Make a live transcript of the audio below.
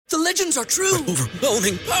The legends are true.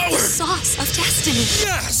 Overwhelming power! Sauce of destiny.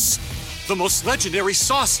 Yes! The most legendary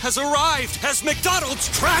sauce has arrived as McDonald's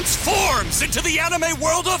transforms into the anime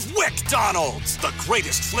world of WickDonald's. The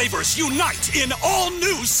greatest flavors unite in all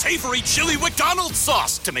new savory chili McDonald's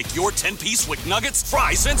sauce to make your 10-piece Wick Nuggets,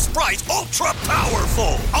 fries, and Sprite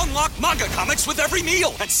ultra-powerful. Unlock manga comics with every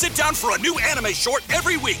meal and sit down for a new anime short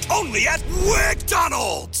every week only at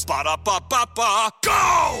WickDonald's. Ba-da-ba-ba-ba,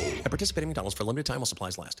 go! At participating McDonald's for a limited time while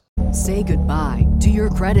supplies last. Say goodbye to your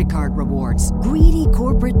credit card rewards. Greedy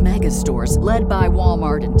corporate mega stores, led by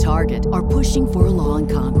Walmart and Target, are pushing for a law in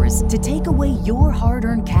Congress to take away your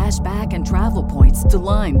hard-earned cash back and travel points to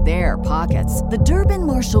line their pockets. The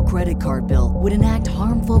Durbin-Marshall credit card bill would enact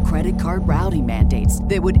harmful credit card routing mandates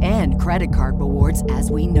that would end credit card rewards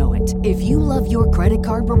as we know it. If you love your credit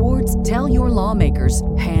card rewards, tell your lawmakers,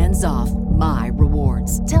 hands off my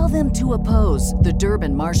rewards. Tell them to oppose the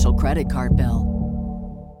Durbin-Marshall credit card bill.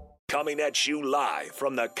 Coming at you live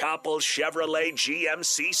from the Coppel Chevrolet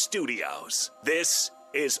GMC studios. This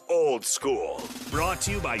is Old School, brought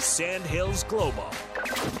to you by Sandhills Global.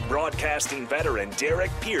 Broadcasting veteran Derek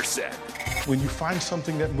Pearson. When you find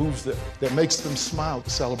something that moves them, that makes them smile,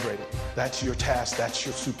 celebrate it. That's your task, that's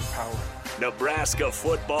your superpower. Nebraska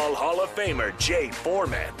Football Hall of Famer Jay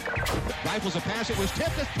Foreman. Rifles a pass, it was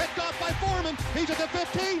tipped, it's picked off by Foreman. He's at the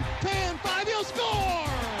 15, 10, 5, he'll score!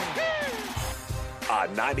 On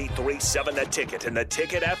 93.7 The Ticket and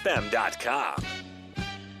theticketfm.com.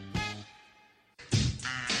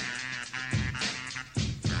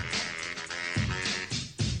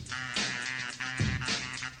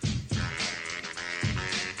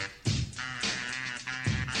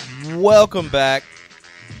 Welcome back.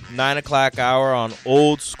 9 o'clock hour on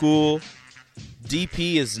Old School.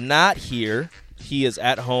 DP is not here. He is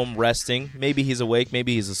at home resting. Maybe he's awake.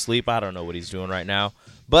 Maybe he's asleep. I don't know what he's doing right now.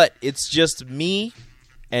 But it's just me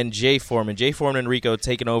and Jay Foreman. Jay Foreman and Rico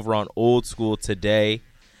taking over on Old School today,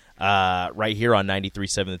 right here on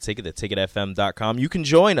 93.7 The Ticket, theticketfm.com. You can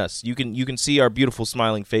join us. You can see our beautiful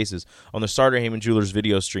smiling faces on the Starter Heyman Jewelers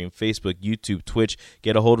video stream, Facebook, YouTube, Twitch.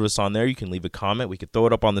 Get a hold of us on there. You can leave a comment. We could throw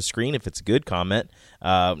it up on the screen if it's a good comment.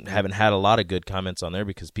 Haven't had a lot of good comments on there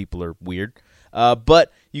because people are weird.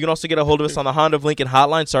 But you can also get a hold of us on the Honda of Lincoln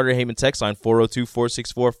hotline, Starter Heyman text line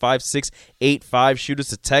 402-464-5685. Shoot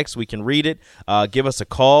us a text. We can read it. Give us a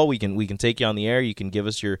call. We can take you on the air. You can give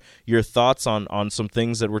us your thoughts on some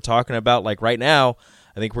things that we're talking about. Like right now,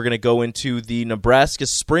 I think we're going to go into the Nebraska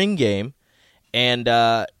spring game. And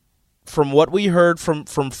from what we heard from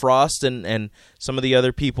Frost and some of the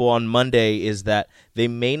other people on Monday is that they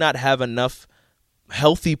may not have enough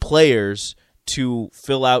healthy players to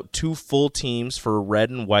fill out two full teams for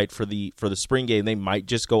red and white for the spring game. They might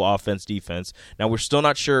just go offense, defense. Now, we're still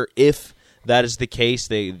not sure if that is the case.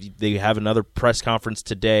 They have another press conference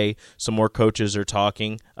today. Some more coaches are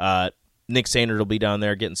talking. Nick Sainert will be down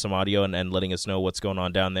there getting some audio and letting us know what's going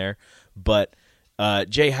on down there. But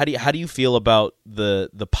Jay, how do you feel about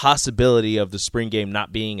the possibility of the spring game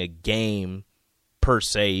not being a game per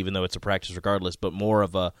se, even though it's a practice regardless, but more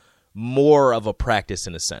of a practice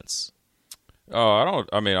in a sense? Oh, I don't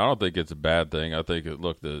think it's a bad thing. I think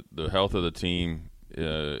the health of the team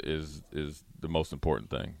is the most important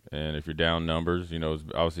thing. And if you're down numbers, it's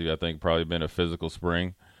obviously I think probably been a physical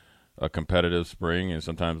spring, a competitive spring, and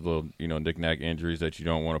sometimes little knick-knack injuries that you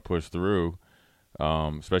don't want to push through.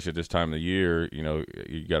 Especially at this time of the year,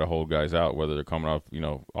 you got to hold guys out whether they're coming off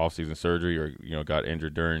off-season surgery or got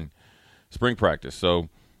injured during spring practice. So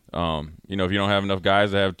if you don't have enough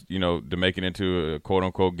guys to have to make it into a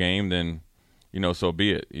quote-unquote game, then so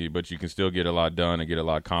be it. But you can still get a lot done and get a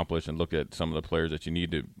lot accomplished and look at some of the players that you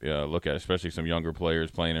need to look at, especially some younger players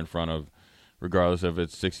playing in front of, regardless if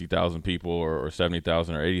it's 60,000 people or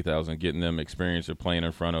 70,000 or 80,000, getting them experience of playing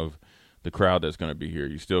in front of the crowd that's going to be here.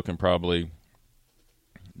 You still can probably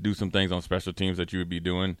do some things on special teams that you would be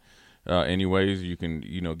doing anyways. You can,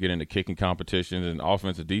 get into kicking competitions and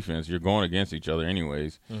offensive defense. You're going against each other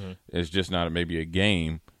anyways. Mm-hmm. It's just not maybe a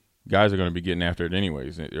game. Guys are going to be getting after it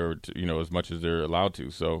anyways, or as much as they're allowed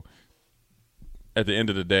to. So at the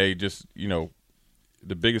end of the day, just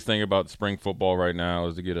the biggest thing about spring football right now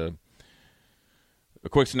is to get a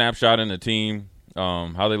quick snapshot in the team,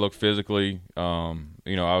 how they look physically.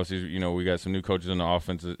 Obviously, we got some new coaches in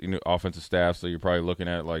the offensive staff, so you're probably looking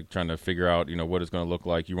at trying to figure out what it's going to look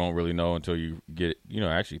like. You won't really know until you get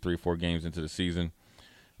actually 3-4 games into the season.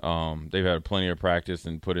 They've had plenty of practice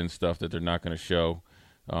and put in stuff that they're not going to show.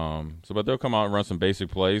 But they'll come out and run some basic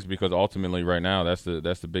plays because ultimately right now that's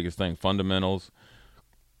the biggest thing, fundamentals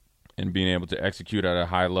and being able to execute at a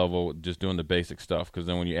high level, just doing the basic stuff. Because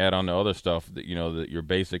then when you add on the other stuff that your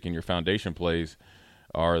basic and your foundation plays,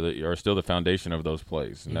 are still the foundation of those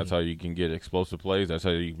plays, and that's how you can get explosive plays. That's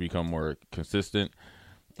how you become more consistent.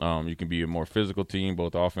 You can be a more physical team,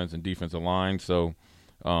 both offense and defensive line. So,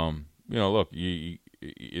 look, the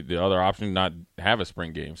other option not have a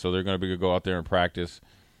spring game, so they're going to go out there and practice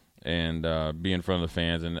and be in front of the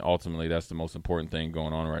fans, and ultimately that's the most important thing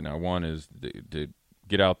going on right now. One is to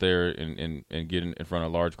get out there and get in front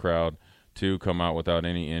of a large crowd. Two, come out without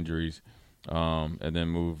any injuries, and then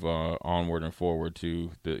move onward and forward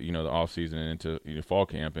to the off season and into fall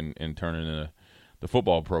camp and turning the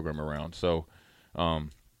football program around. So,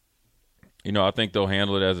 I think they'll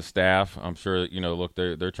handle it as a staff. I'm sure, look,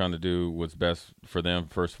 they're trying to do what's best for them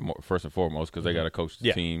first and foremost, because they got to coach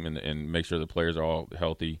the team and make sure the players are all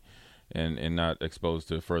healthy and not exposed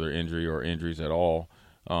to further injury or injuries at all.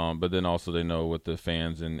 But then also they know with the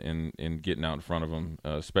fans and getting out in front of them,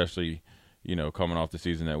 especially, coming off the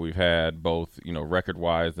season that we've had, both,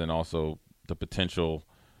 record-wise and also the potential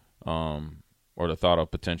or the thought of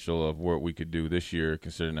potential of what we could do this year,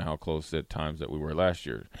 considering how close at times that we were last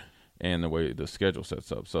year and the way the schedule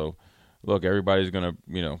sets up. So, look, everybody's going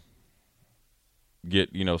to, get,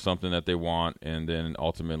 something that they want, and then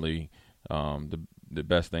ultimately the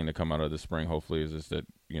best thing to come out of the spring, hopefully, is just that,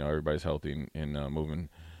 everybody's healthy and moving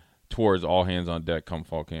towards all hands on deck come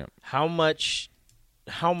fall camp. How much,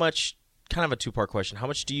 kind of a two-part question, how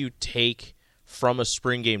much do you take from a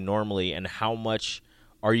spring game normally, and how much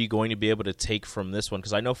are you going to be able to take from this one?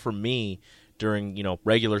 Because I know for me, during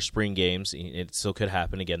regular spring games, it still could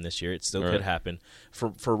happen again this year. It still could happen.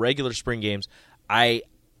 For regular spring games, I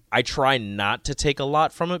try not to take a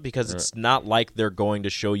lot from it, because it's not like they're going to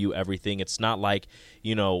show you everything. It's not like,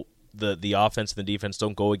 the offense and the defense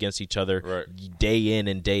don't go against each other day in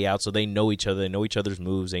and day out, so they know each other. They know each other's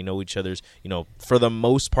moves. They know each other's, for the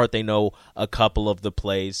most part, they know a couple of the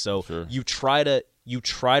plays. So you try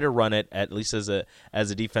to run it, at least as a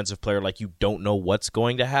defensive player, like you don't know what's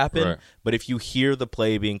going to happen. Right. But if you hear the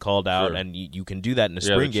play being called out, and you can do that in a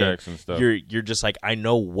spring game, you're just like, I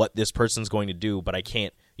know what this person's going to do, but I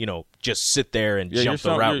can't, just sit there and jump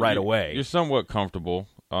the route right away. You're somewhat comfortable,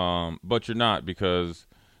 but you're not, because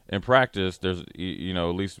in practice, there's, at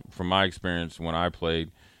least from my experience when I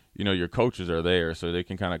played, your coaches are there, so they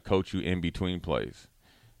can kind of coach you in between plays.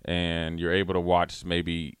 And you're able to watch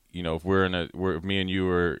maybe, if if me and you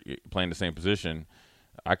are playing the same position,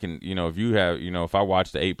 I can, if you have, if I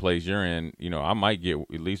watch the 8 plays you're in, I might get,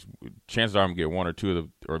 at least chances are I'm going to get 1 or 2 of the,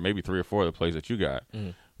 or maybe 3 or 4 of the plays that you got.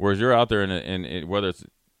 Whereas you're out there in whether it's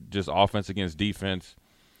just offense against defense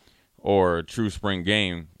or a true spring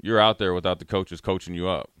game, you're out there without the coaches coaching you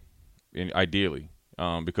up, ideally,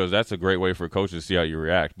 because that's a great way for coaches to see how you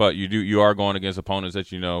react. But you are going against opponents that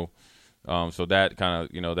so that kind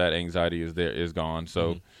of, that anxiety is gone.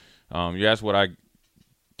 So you ask what I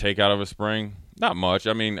take out of a spring, not much.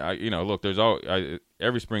 I mean, look, there's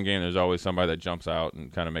every spring game there's always somebody that jumps out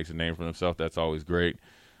and kind of makes a name for themselves. That's always great.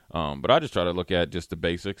 But I just try to look at just the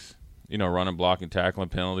basics, running, blocking, tackling,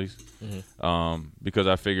 penalties, because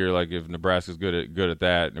I figure, like, if Nebraska's good at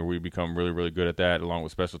that, and we become really, really good at that, along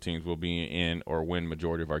with special teams, we'll be in or win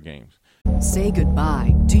majority of our games. Say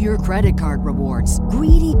goodbye to your credit card rewards.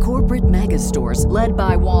 Greedy corporate mega stores, led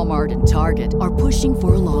by Walmart and Target, are pushing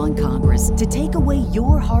for a law in Congress to take away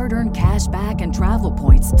your hard-earned cash back and travel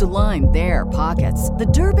points to line their pockets. The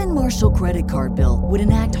Durbin-Marshall credit card bill would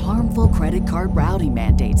enact harmful credit card routing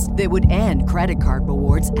mandates that would end credit card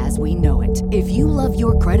rewards as we know it. If you love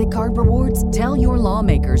your credit card rewards, tell your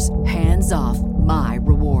lawmakers, hands off my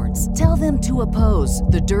rewards. Tell them to oppose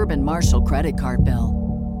the Durbin-Marshall credit card bill.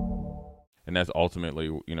 And that's ultimately,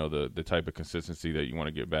 the type of consistency that you want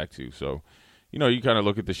to get back to. So, you kind of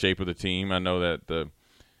look at the shape of the team. I know that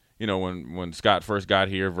when Scott first got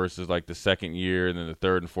here versus like the second year and then the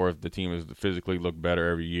third and fourth, the team has physically looked better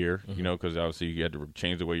every year, because obviously you had to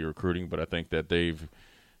change the way you're recruiting. But I think that they've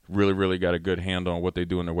really, really got a good handle on what they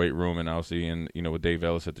do in the weight room, and obviously with Dave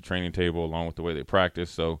Ellis at the training table, along with the way they practice.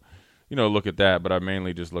 So, look at that. But I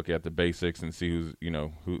mainly just look at the basics and see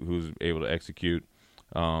who's able to execute.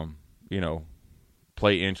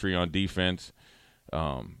 Play entry on defense,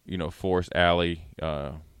 force alley,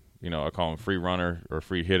 I call him free runner or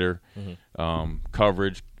free hitter,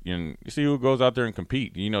 coverage, and you see who goes out there and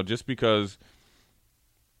compete. Just because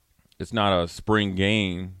it's not a spring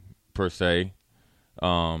game per se,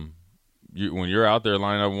 when you're out there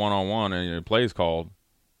lining up one-on-one and your play is called,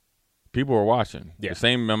 people are watching. Yeah. The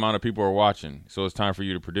same amount of people are watching, so it's time for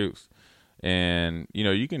you to produce. And,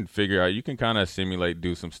 you can figure out, you can kind of simulate,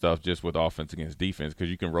 do some stuff just with offense against defense, because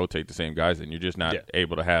you can rotate the same guys and you're just not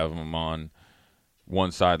able to have them on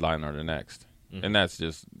one sideline or the next. And that's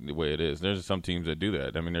just the way it is. There's some teams that do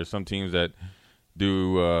that. I mean, there's some teams that,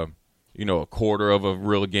 do a quarter of a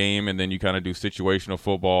real game, and then you kind of do situational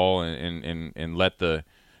football and let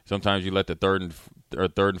sometimes you let the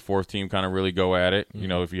third and fourth team kind of really go at it.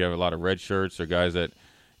 Mm-hmm. If you have a lot of red shirts or guys that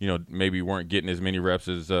maybe weren't getting as many reps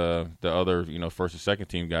as the other first or second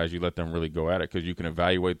team guys, you let them really go at it because you can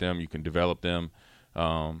evaluate them, you can develop them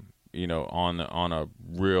on a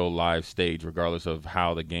real live stage, regardless of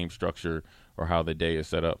how the game structure or how the day is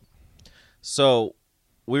set up. So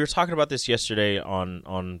we were talking about this yesterday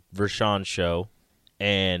on Vershawn's show,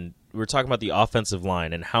 and we were talking about the offensive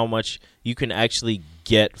line and how much you can actually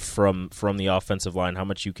get from the offensive line, how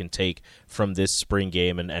much you can take from this spring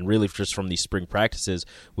game and really just from these spring practices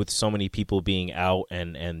with so many people being out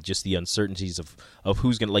and just the uncertainties of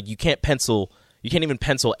who's going to – like you can't even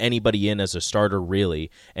pencil anybody in as a starter really,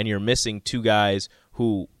 and you're missing two guys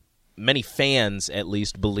who many fans at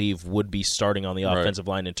least believe would be starting on the offensive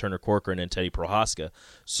line in Turner Corcoran and Teddy Prohaska.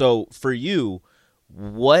 So for you,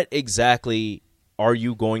 what exactly – are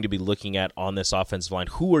you going to be looking at on this offensive line?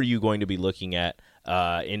 Who are you going to be looking at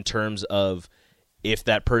in terms of if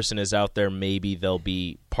that person is out there, maybe they'll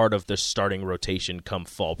be part of the starting rotation come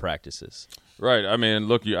fall practices? Right. I mean,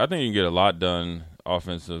 look, I think you can get a lot done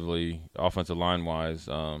offensive line-wise.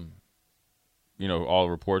 All the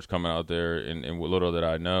reports coming out there and what little that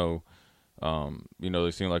I know,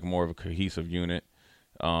 they seem like more of a cohesive unit.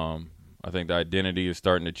 I think the identity is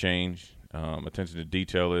starting to change. Attention to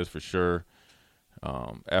detail is for sure.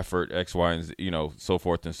 Effort, X, Y, and Z, so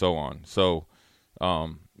forth and so on. So,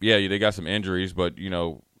 they got some injuries, but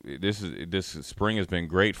this spring has been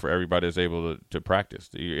great for everybody that's able to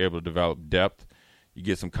practice. You're able to develop depth. You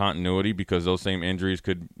get some continuity because those same injuries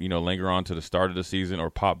could linger on to the start of the season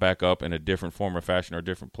or pop back up in a different form or fashion or a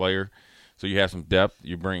different player. So you have some depth.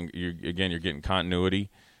 You're getting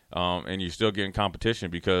continuity, and you're still getting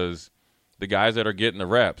competition because the guys that are getting the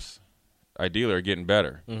reps, ideally, are getting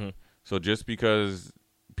better. Mm-hmm. So just because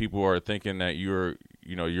people are thinking that you're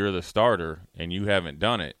the starter and you haven't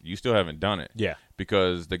done it, you still haven't done it. Yeah.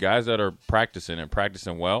 Because the guys that are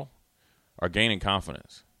practicing well are gaining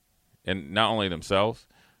confidence. And not only themselves,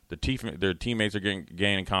 their teammates are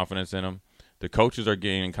gaining confidence in them. The coaches are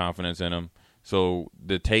gaining confidence in them. So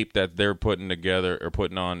the tape that they're putting together or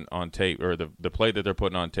putting on tape, or the play that they're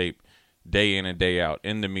putting on tape day in and day out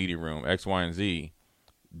in the media room, X, Y, and Z,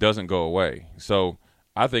 doesn't go away. So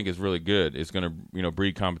I think it's really good. It's going to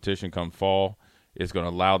breed competition come fall. It's going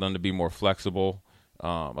to allow them to be more flexible,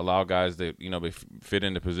 allow guys that fit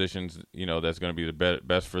into positions that's going to be the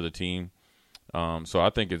best for the team. So I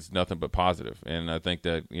think it's nothing but positive, and I think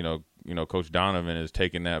that Coach Donovan is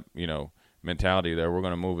taking that mentality that we're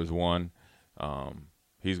going to move as one.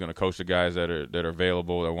 He's going to coach the guys that are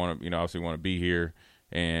available that want to obviously want to be here.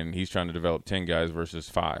 And he's trying to develop 10 guys versus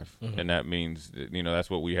 5, mm-hmm. and that means that's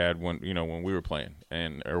what we had when we were playing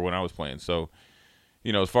or when I was playing. So,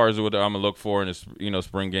 as far as what I'm gonna look for in this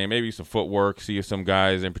spring game, maybe some footwork, see if some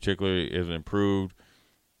guys in particular is improved.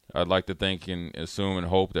 I'd like to think and assume and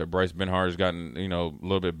hope that Bryce Benhart has gotten a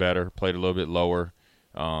little bit better, played a little bit lower.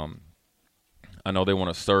 I know they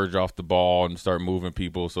want to surge off the ball and start moving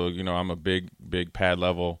people, so I'm a big pad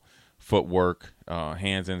level. Footwork,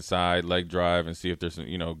 hands inside, leg drive, and see if there's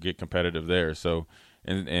get competitive there. So,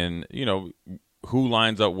 and who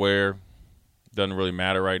lines up where doesn't really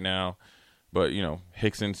matter right now. But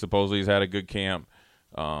Hickson supposedly has had a good camp.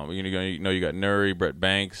 You got Nuri, Brett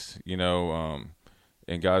Banks, and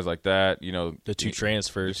guys like that. The two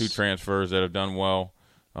transfers that have done well.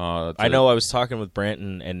 I know I was talking with Brant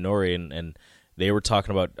and Nuri, and they were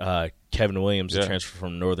talking about Kevin Williams, the transfer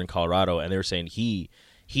from Northern Colorado, and they were saying he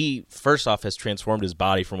first off has transformed his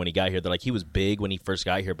body from when he got here. They're like, he was big when he first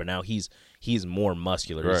got here, but now he's more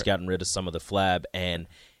muscular. Right. He's gotten rid of some of the flab, and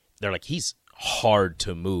they're like, he's hard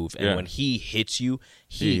to move. And when he hits you,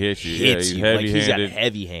 he hits you. He's he's got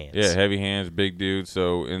heavy hands. Yeah, heavy hands, big dude.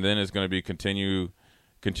 So, and then it's going to be continued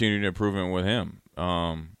improvement with him.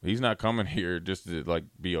 He's not coming here just to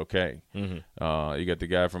be okay. Mm-hmm. You got the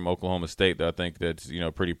guy from Oklahoma State that I think that's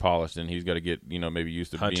pretty polished, and he's got to get maybe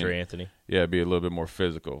used to Hunter Anthony. Yeah, be a little bit more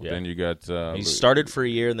physical. Yeah. Then you got he started for a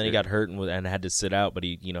year and then he got hurt and had to sit out, but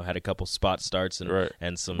he had a couple spot starts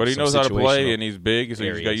and some. But he knows how to play and he's big, so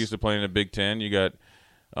he's got used to playing in the Big Ten. You got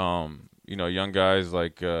young guys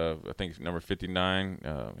like I think number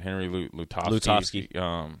 59 Henry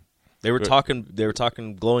Lutovsky. They were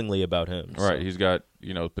talking glowingly about him. Right, so. He's got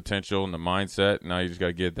potential and the mindset. Now you just got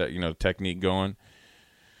to get that technique going.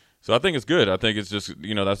 So I think it's good. I think it's just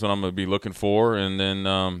that's what I'm going to be looking for, and then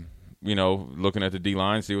looking at the D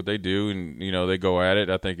line, see what they do, and they go at it.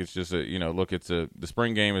 I think it's just the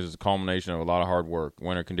spring game is a culmination of a lot of hard work,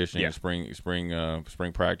 winter conditioning, spring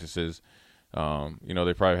practices.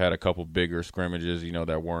 They probably had a couple bigger scrimmages,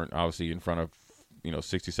 that weren't obviously in front of,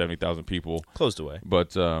 60, 70,000 people. Closed away.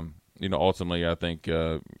 But, ultimately I think,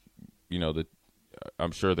 I'm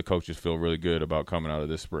sure the coaches feel really good about coming out of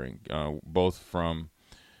this spring, both from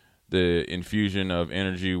the infusion of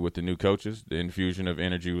energy with the new coaches, the infusion of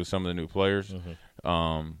energy with some of the new players,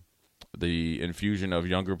 the infusion of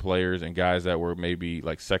younger players and guys that were maybe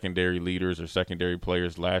like secondary leaders or secondary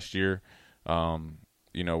players last year,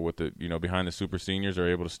 with the, behind the super seniors are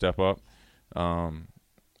able to step up.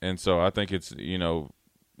 And so I think it's,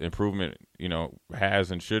 improvement,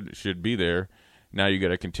 has and should be there. Now you got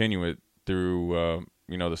to continue it through,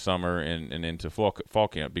 the summer and into fall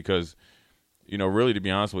camp because, really, to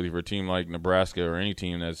be honest with you, for a team like Nebraska or any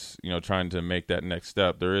team that's, trying to make that next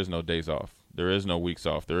step, there is no days off. There is no weeks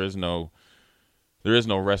off. There is no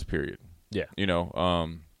rest period. Yeah. You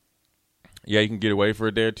can get away for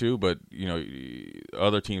a day or two, but,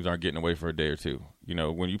 other teams aren't getting away for a day or two.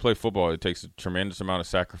 When you play football, it takes a tremendous amount of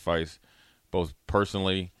sacrifice, both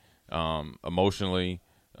personally, emotionally,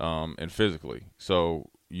 and physically. So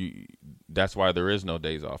that's why there is no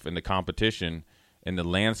days off. And the competition in the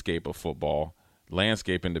landscape of football,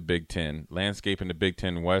 landscape in the Big Ten, landscape in the Big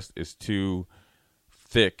Ten West is too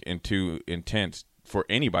thick and too intense for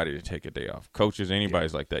anybody to take a day off. Coaches,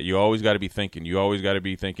 anybody's like that. You always got to be thinking. You always got to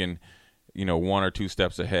be thinking, one or two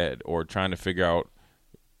steps ahead or trying to figure out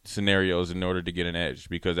scenarios in order to get an edge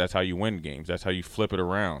because that's how you win games. That's how you flip it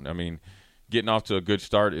around. I mean, getting off to a good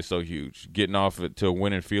start is so huge. Getting off to a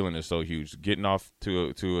winning feeling is so huge. Getting off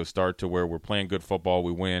to a start to where we're playing good football,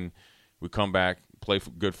 we win, we come back, play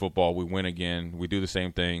good football, we win again. We do the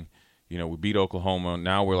same thing. We beat Oklahoma.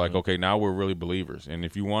 Now we're like, okay, now we're really believers. And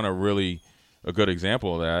if you want a good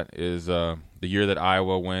example of that is the year that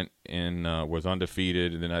Iowa went and was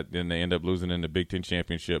undefeated, and then they ended up losing in the Big Ten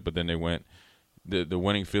championship. But then they went the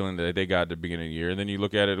winning feeling that they got at the beginning of the year. And then you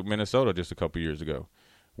look at it, Minnesota just a couple years ago,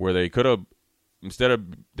 where they could have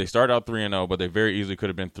they started out 3-0, but they very easily could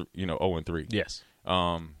have been 0-3. Yes.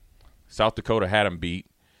 South Dakota had them beat.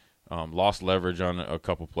 Lost leverage on a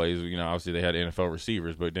couple plays. Obviously they had NFL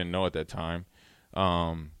receivers, but didn't know at that time.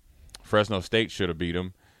 Fresno State should have beat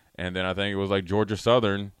them. And then I think it was like Georgia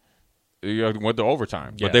Southern went to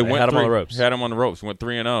overtime. Yeah, but they had them on the ropes. Had them on the ropes. Went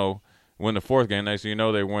 3-0, win the fourth game. Next thing you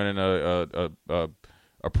know, they went in a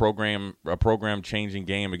program changing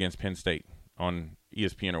game against Penn State on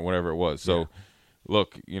ESPN or whatever it was. So,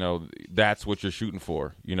 look, that's what you're shooting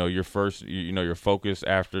for. Your first, your focus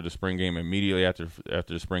after the spring game, immediately after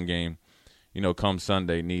the spring game, come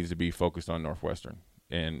Sunday needs to be focused on Northwestern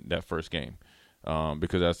and that first game.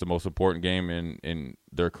 Because that's the most important game in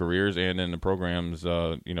their careers and in the program's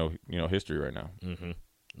history right now. Mm-hmm.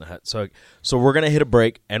 So we're gonna hit a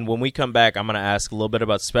break, and when we come back, I'm gonna ask a little bit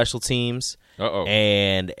about special teams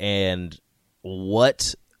and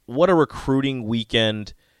what a recruiting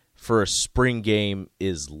weekend for a spring game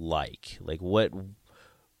is like. Like what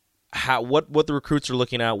the recruits are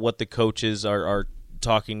looking at, what the coaches are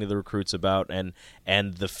talking to the recruits about, and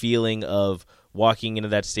the feeling of walking into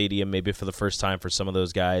that stadium maybe for the first time for some of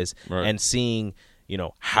those guys, right, and seeing,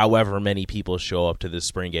 however many people show up to this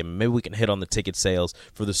spring game. Maybe we can hit on the ticket sales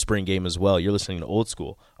for the spring game as well. You're listening to Old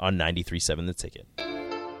School on 93.7 The Ticket.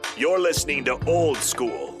 You're listening to Old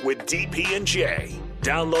School with DP and J.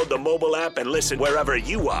 Download the mobile app and listen wherever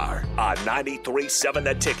you are on 93.7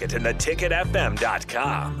 The Ticket and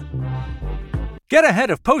theticketfm.com. Get ahead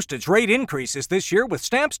of postage rate increases this year with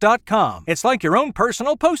Stamps.com. It's like your own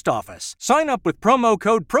personal post office. Sign up with promo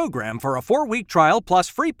code PROGRAM for a 4-week trial plus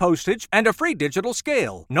free postage and a free digital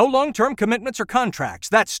scale. No long-term commitments or contracts.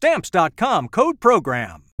 That's Stamps.com, code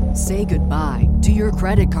PROGRAM. Say goodbye to your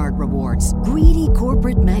credit card rewards. Greedy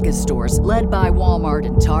corporate mega stores, led by Walmart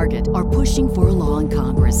and Target, are pushing for a law in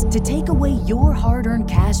Congress to take away your hard-earned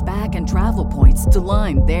cash back and travel points to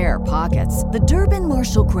line their pockets. The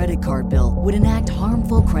Durbin-Marshall credit card bill would enact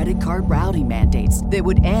harmful credit card routing mandates that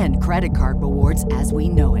would end credit card rewards as we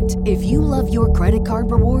know it. If you love your credit card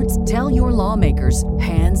rewards, tell your lawmakers,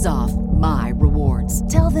 hands off my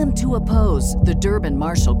rewards. Tell them to oppose the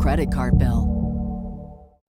Durbin-Marshall credit card bill.